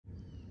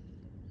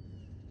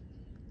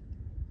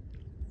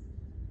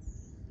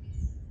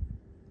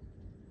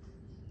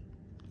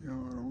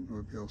know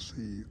if y'all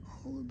see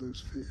all of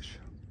those fish.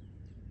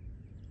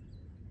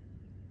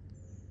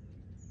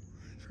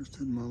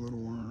 Interested in my little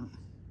worm.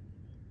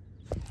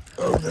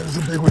 Oh, that is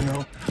a big one,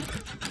 y'all.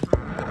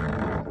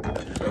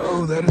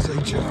 Oh, that is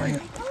a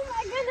giant. Oh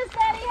my goodness,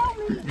 Daddy, help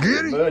me.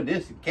 Get it. Bud,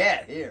 this is a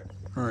cat here.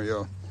 All right,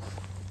 y'all.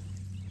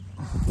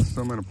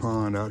 So I'm in a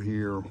pond out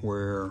here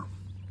where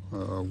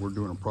we're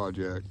doing a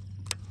project,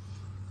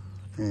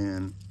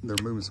 and they're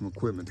moving some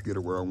equipment to get it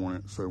where I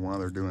want it. So while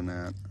they're doing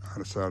that, I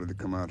decided to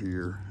come out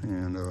here,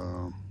 and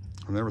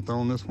I've never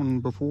thrown this one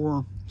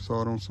before.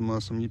 Saw it on some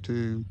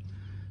YouTube,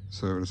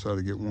 so I decided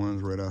to get one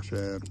red eye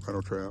shad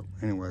rattle trap.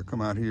 Anyway, I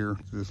come out here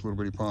to this little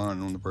bitty pond,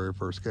 and on the very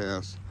first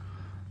cast,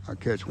 I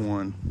catch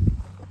one,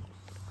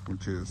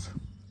 which is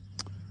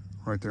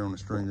right there on the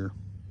stringer.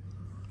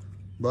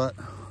 But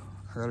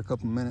I got a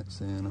couple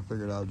minutes, and I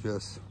figured I'll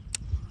just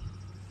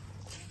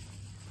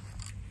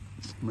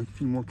make a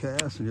few more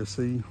casts and just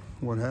see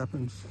what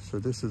happens. So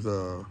this is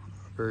a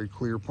very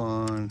clear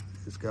pond.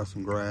 It's got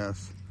some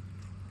grass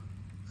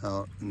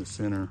out in the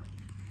center.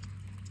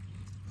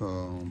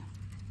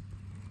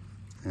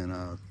 And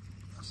I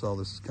saw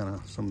this is kind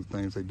of some of the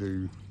things they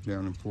do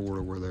down in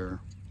Florida where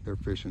they're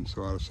fishing.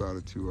 So I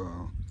decided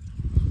to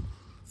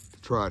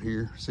try it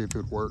here, see if it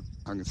would work.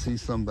 I can see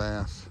some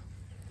bass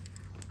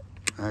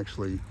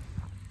actually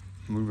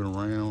moving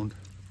around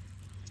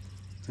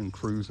and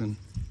cruising.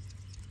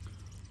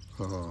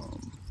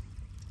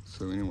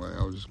 So anyway,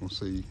 I was just gonna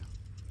see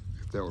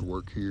if that would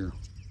work here.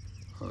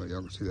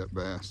 Y'all can see that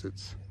bass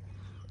that's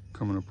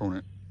coming up on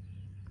it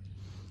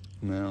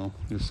now,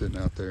 just sitting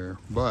out there.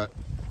 But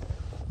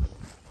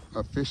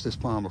I've fished this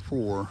pond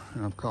before,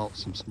 and I've caught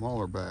some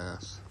smaller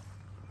bass.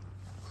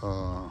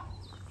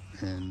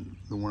 And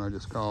the one I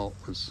just caught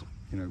was,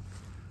 you know,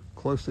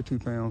 close to 2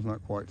 pounds,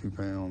 not quite 2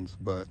 pounds,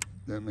 but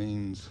that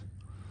means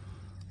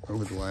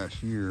over the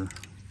last year,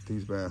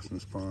 these bass in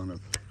this pond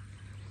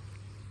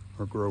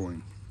are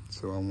growing.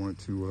 So I wanted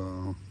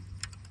to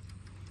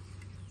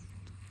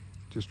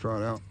just try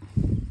it out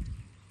and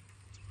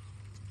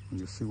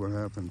just see what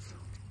happens.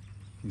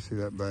 You see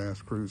that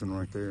bass cruising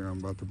right there. I'm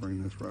about to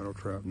bring this rattle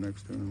trap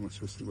next to him. Let's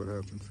just see what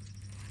happens.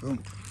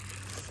 Boom.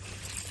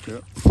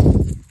 Yep.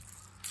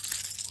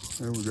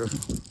 There we go.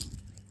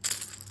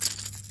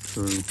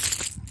 So,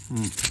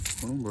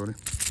 hold on, buddy.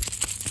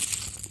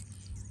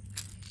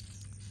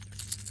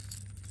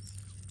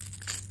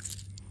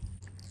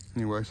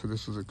 Anyway, so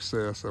this was a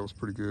success. That was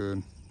pretty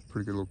good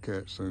little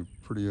catch. So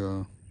pretty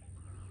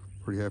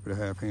happy to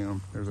have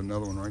him. There's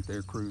another one right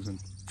there cruising.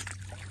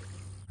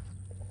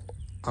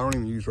 I don't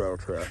even use rattle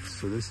traps.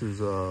 So this is,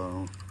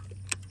 so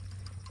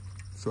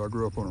I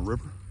grew up on a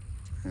river,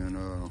 and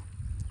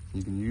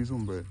you can use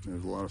them, but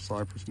there's a lot of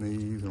cypress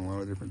knees and a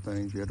lot of different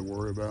things you had to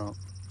worry about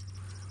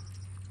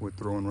with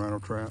throwing rattle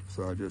traps.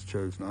 So I just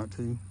chose not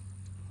to.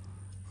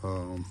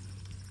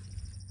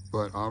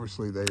 But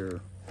obviously they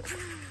are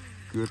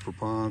good for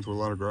ponds with a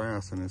lot of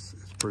grass, and it's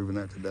proven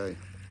that today.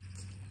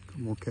 A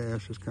couple more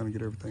casts, just kind of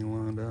get everything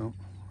lined out.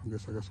 I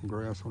guess I got some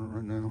grass on it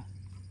right now.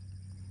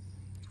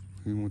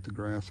 Even with the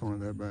grass on it,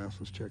 that bass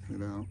was checking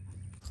it out.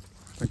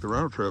 I think the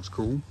rattle trap's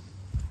cool.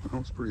 That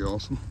was pretty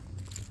awesome.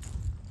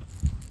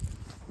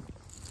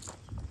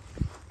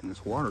 And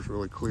this water's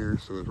really clear,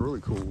 so it's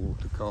really cool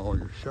to call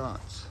your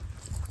shots.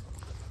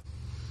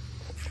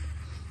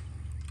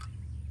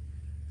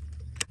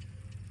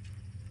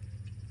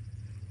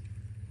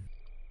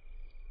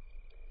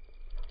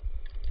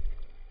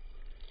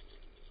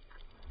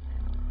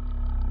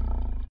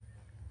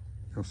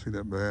 Y'all see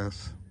that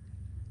bass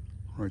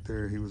right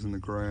there? He was in the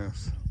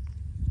grass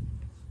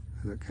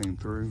as that came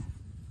through.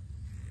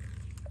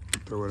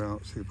 Throw it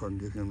out, see if I can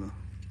get him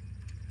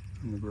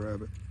to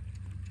grab it.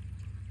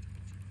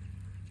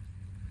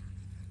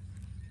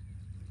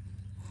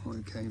 Well,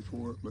 he came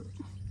for it, but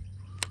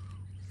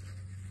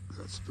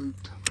got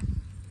spooked.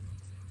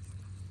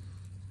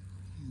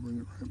 Bring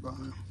it right by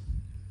him.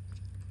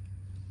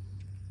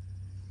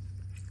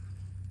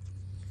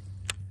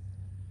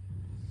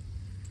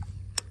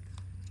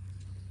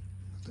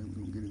 I think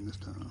we're gonna get him this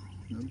time.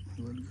 Nope,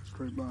 let it go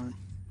straight by him.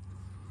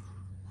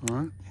 All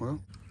right, well,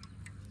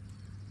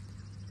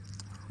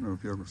 I don't know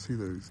if you ever see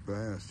those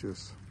bass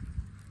just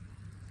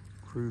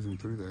cruising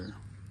through there.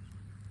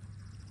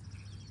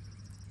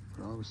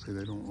 But obviously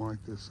they don't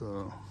like this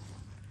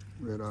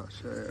red eye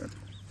shad.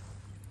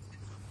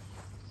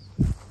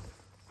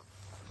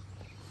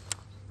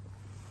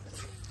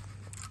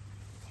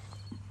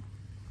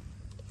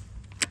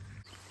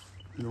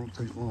 It don't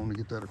take long to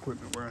get that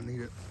equipment where I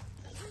need it.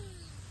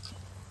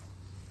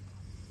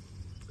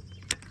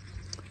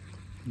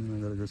 And then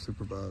I gotta go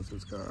supervise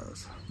those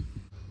guys.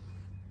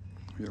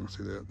 You don't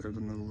see that? There's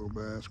another little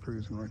bass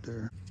cruising right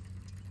there.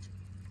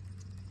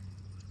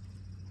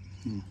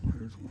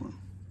 There's one.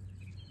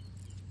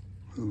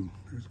 Ooh,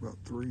 there's about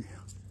 3,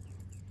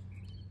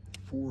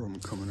 4 of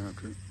them coming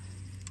after it.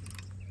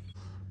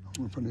 I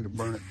wonder if I need to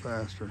burn it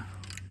faster.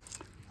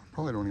 I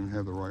probably don't even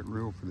have the right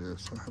reel for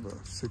this. I have a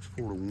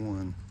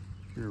 6:4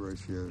 gear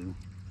ratio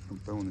I'm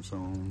throwing this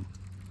on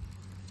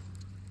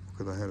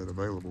because I had it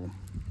available.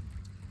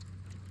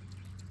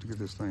 To get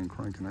this thing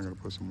cranking, I gotta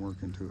put some work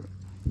into it.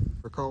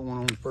 I caught one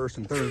on the first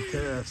and third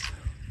cast.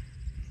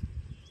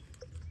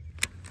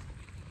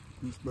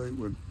 This bait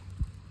would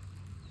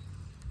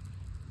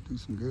do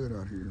some good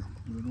out here,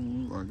 but it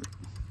don't look like it.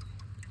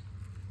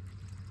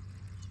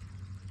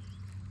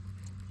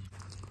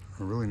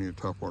 I really need a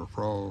topwater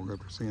frog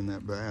after seeing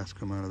that bass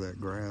come out of that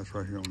grass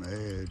right here on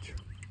the edge.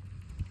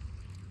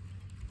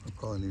 I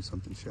probably need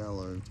something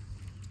shallow.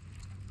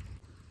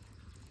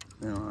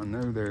 Now I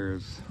know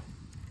there's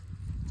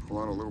a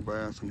lot of little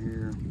bass in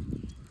here,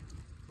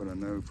 but I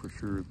know for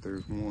sure that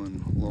there's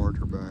one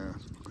larger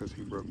bass because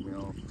he broke me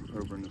off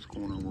over in this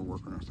corner we're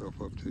working ourselves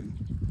up to.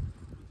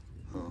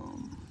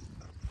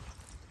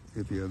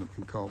 If he hasn't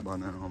been caught by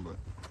now, but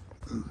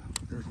ooh,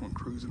 there's one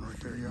cruising right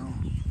there, y'all.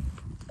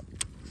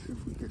 See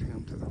if we can get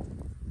him to.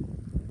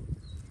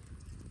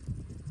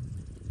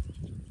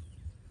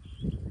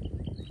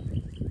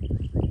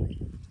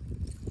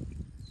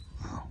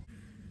 Wow.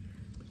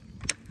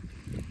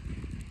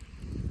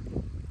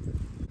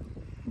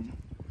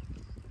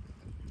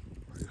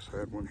 I just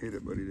had one hit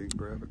it, but he didn't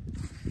grab it.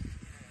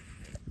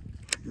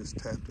 He just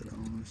tapped it. I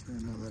don't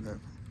understand how that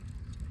happened.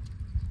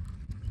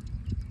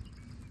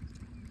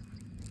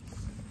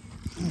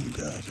 Oh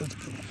gosh, that's a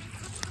good one.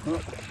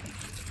 Oh.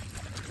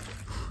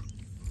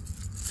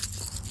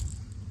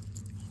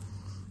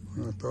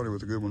 Well, I thought it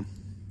was a good one.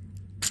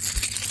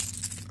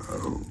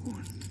 Oh,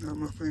 not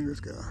my fingers,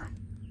 guy.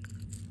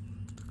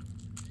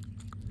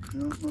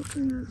 Not my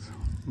fingers.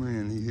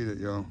 Man, he hit it,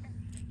 y'all.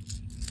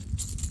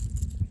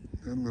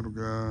 That little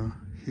guy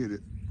hit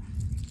it.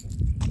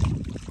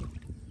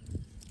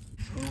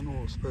 So I don't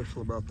know what's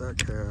special about that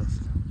cast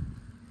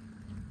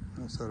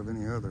outside of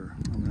any other.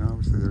 I mean,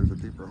 obviously there's a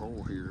deeper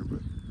hole here,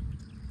 but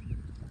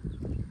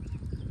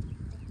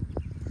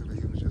maybe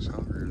he was just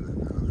hungrier than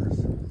the others.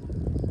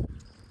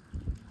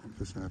 I'm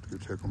just gonna have to go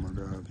check on my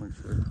guys, make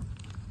sure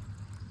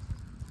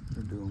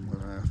they're doing what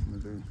I asked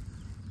them to do.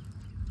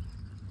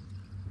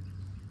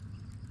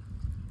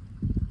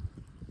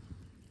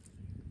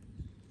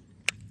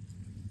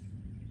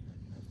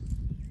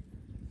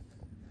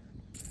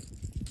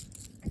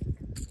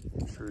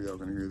 I'm sure y'all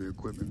can hear the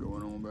equipment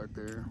going on back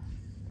there.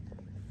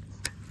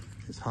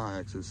 It's high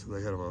axis, so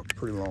they have a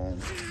pretty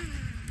long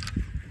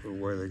little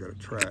way they got a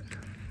track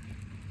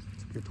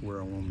to get to where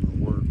I want them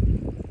to work.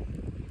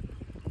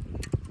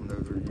 And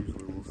those are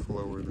usually a little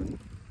slower than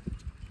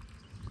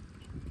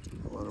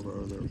a lot of our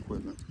other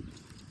equipment.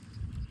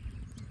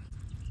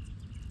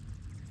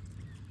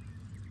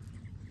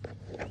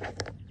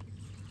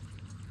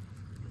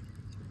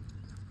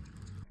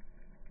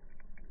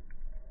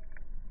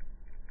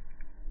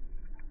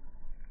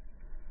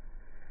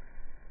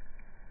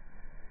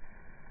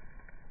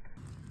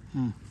 I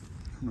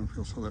don't know if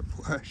y'all saw that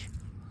flash.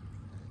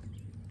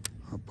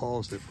 I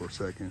paused it for a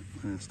second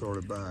and then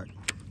started back.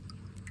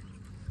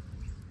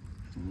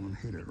 And one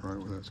hit it right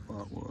where that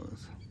spot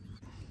was.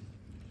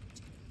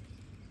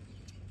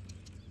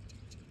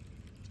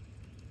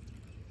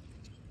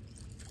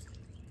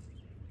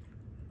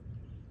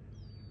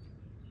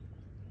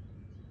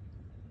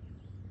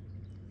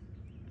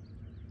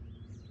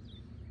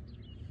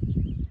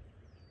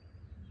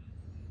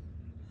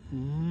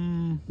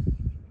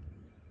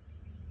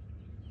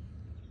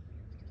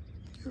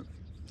 Yep,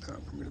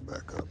 time for me to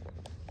back up.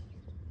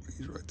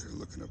 He's right there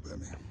looking up at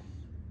me.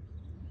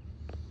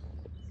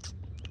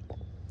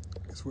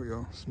 Guess what,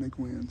 y'all? Snake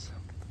wins.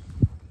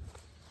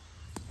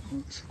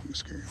 Let's see if we can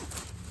scare him.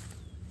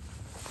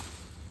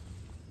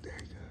 There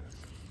he goes.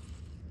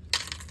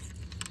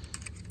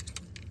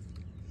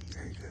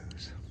 There he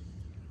goes.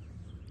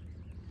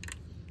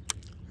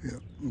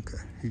 Yep,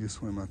 okay. He just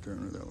swam out there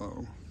under that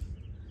log.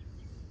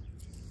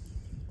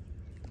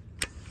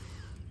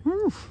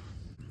 Woo!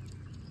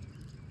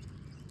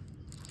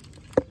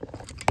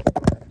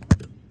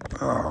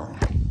 Oh.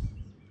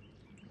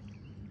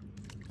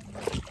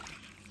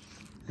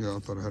 Yeah, I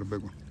thought I had a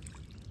big one.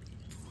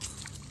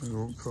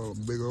 We'll call it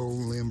a big old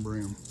limb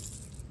brim.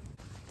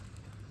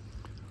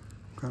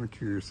 I'm kind of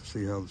curious to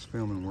see how this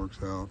filming works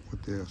out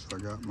with this. I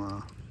got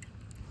my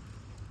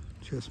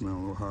chest mount a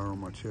little higher on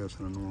my chest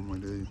than I normally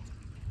do.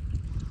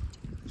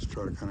 Just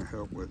try to kind of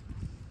help with,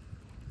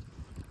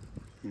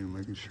 you know,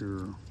 making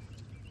sure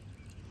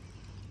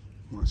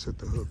when I set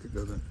the hook it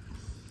doesn't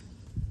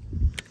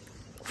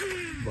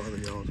bother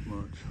y'all as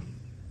much.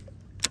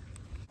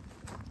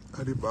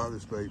 I did buy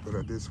this bait, but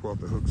I did swap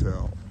the hooks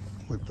out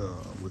with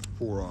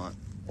 4-aught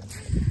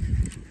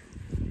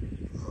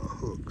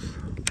hooks.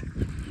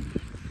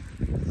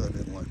 I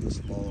didn't like the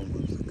smaller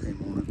ones that came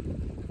on it.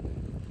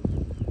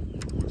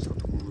 I wanted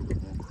something with a little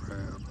bit more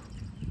grab.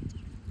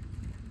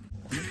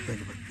 I didn't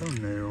think of a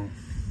thumbnail.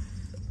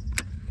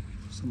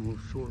 Some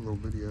little short little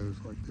videos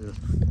like this.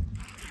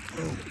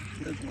 Oh,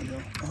 there's one,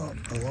 y'all. Oh,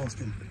 I lost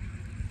him.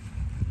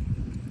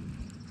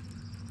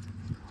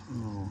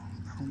 Oh,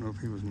 I don't know if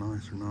he was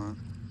nice or not.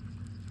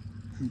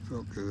 He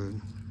felt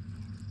good.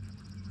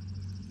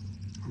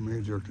 I may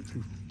have jerked it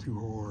too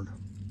hard.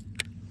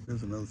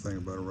 There's another thing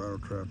about a rattle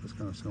trap that's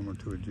kind of similar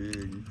to a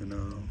jig. You can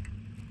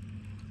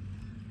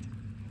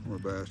or a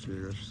bass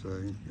jig, I should say.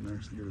 You can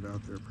actually get it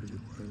out there pretty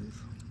good ways.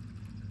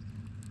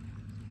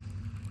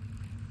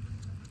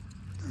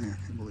 Dang, I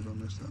can't believe I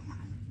missed that one.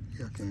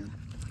 Yeah, I can.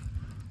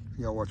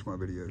 Y'all watch my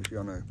videos,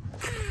 y'all know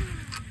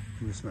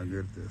I'm just not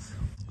good at this.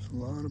 There's a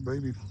lot of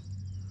baby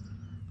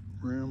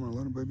brim, a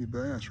lot of baby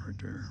bass right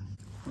there.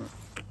 All right,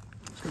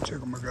 let's go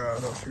check on my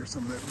guys. I'll share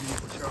some of that video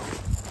with y'all.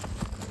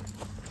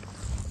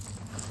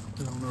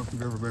 I don't know if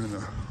you've ever been in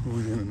the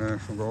Louisiana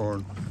National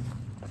Guard.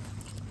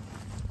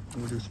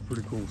 We do some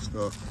pretty cool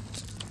stuff.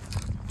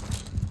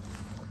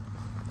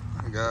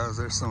 Hey guys,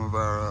 there's some of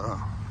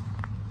our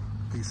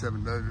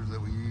P7 dozers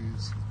that we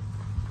use.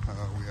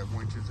 We have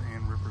winches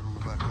and rippers on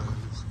the back of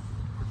those.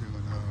 We're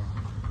doing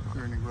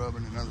clearing and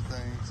grubbing and other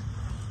things.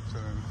 So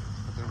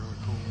they're really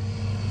cool.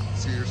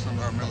 See, here's some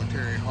of our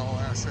military haul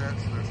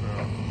assets. There's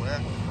a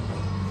wet,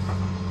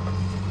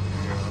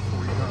 a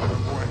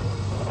 40-ton boy.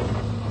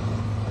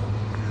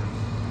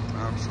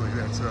 Obviously,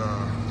 that's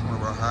one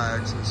of our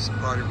hags. It's a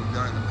project we've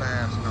done in the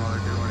past, and all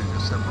they're doing is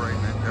just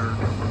separating that dirt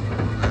from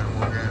that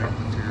organic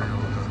material,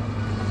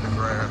 the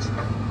grass,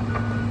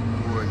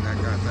 and wood, and that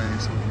kind of thing,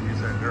 so we can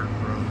use that dirt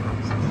for other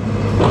purposes.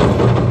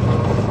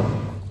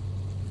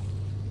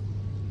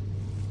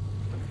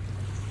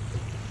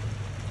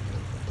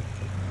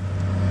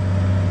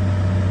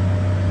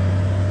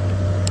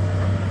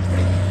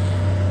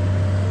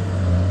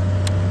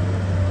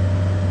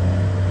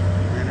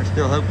 And there's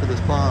still hope for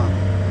this pond.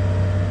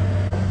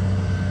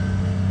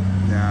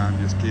 Nah, I'm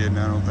just kidding.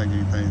 I don't think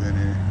anything's in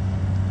here.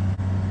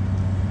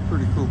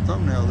 Pretty cool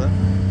thumbnail though.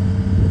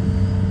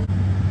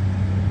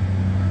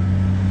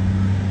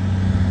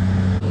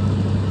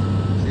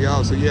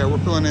 So yeah, we're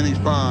filling in these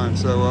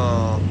ponds. So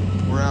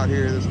we're out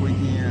here this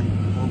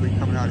weekend. We'll be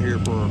coming out here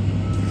for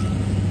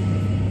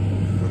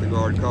what the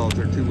Guard calls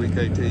their 2-week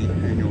AT,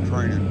 annual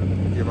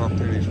training. Give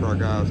opportunities for our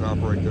guys to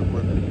operate the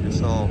equipment you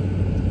saw.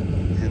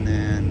 And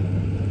then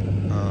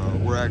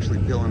we're actually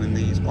filling in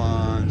these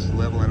ponds,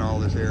 leveling all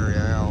this area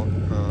out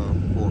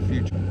for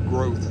future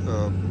growth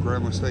of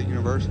Grambling State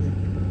University.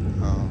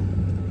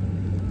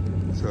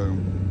 So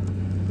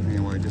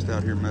anyway, just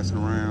out here messing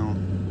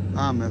around.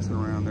 I'm messing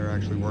around, they're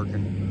actually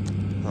working.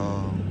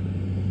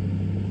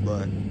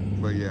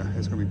 But yeah,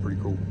 it's gonna be pretty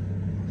cool.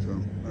 So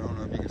I don't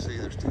know if you can see,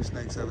 there's 2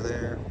 snakes over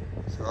there.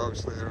 So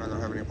obviously they're not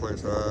gonna have any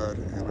place to hide,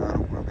 and I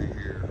don't wanna be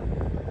here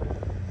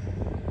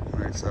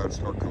when they decide to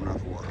start coming out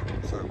the water.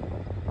 So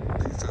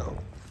peace out.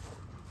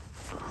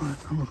 All right,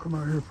 I'm gonna come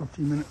out here for a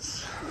few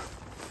minutes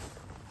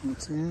on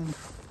this end. This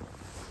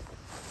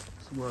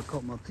is where I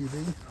caught my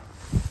PB.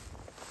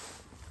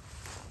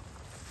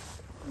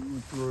 I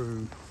went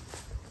through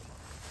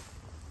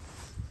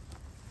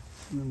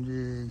swim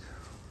jig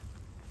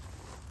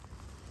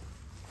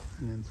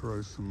and then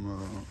throw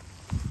some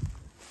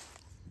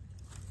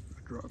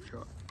drop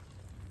shot.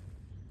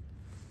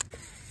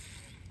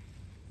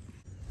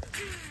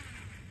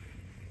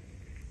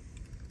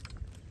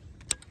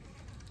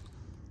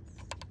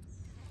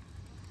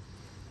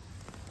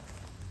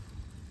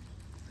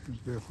 There's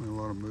definitely a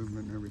lot of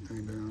movement and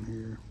everything down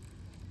here.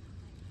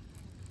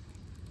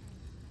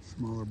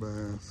 Smaller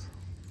bass.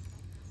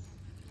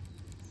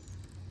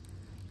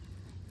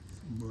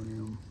 Some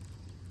brim.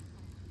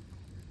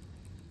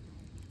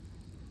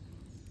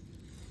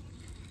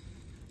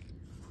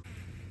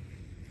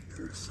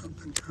 There's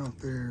something out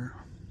there.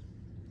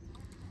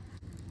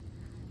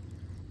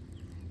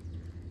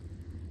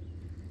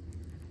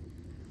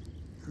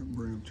 That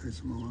brim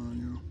chasing my line,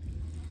 y'all.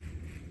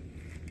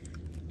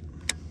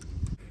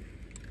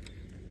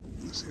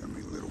 Let's see how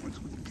many little ones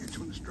we can catch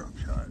on this drop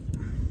shot.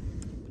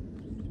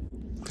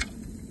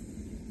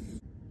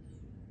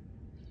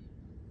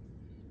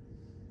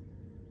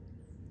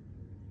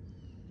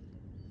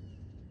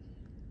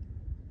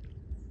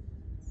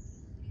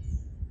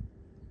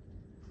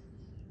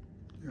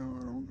 Y'all,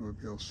 I don't know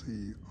if y'all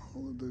see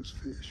all of those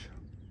fish.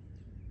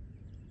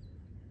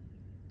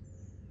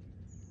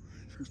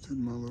 Interested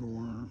in my little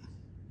worm.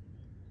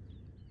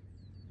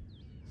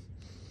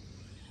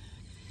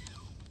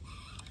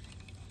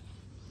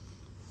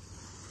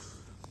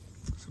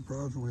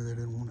 Surprisingly, they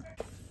didn't want it.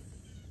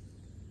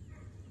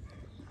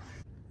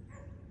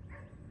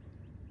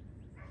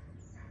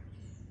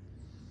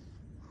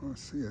 Oh, I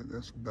see it.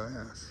 That's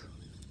bass.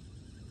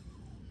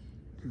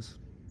 Just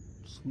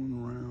swimming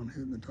around,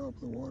 hitting the top of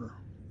the water.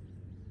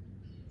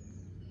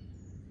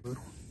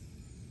 Little.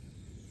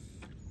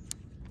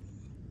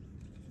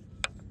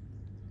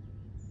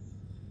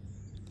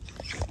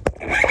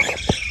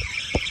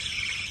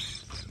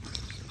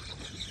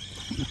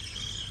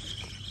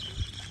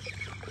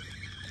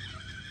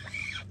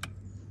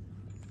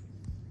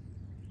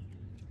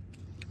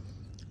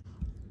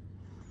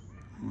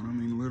 Well, I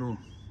mean, little,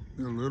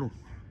 they're little.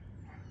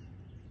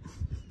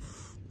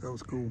 That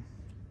was cool.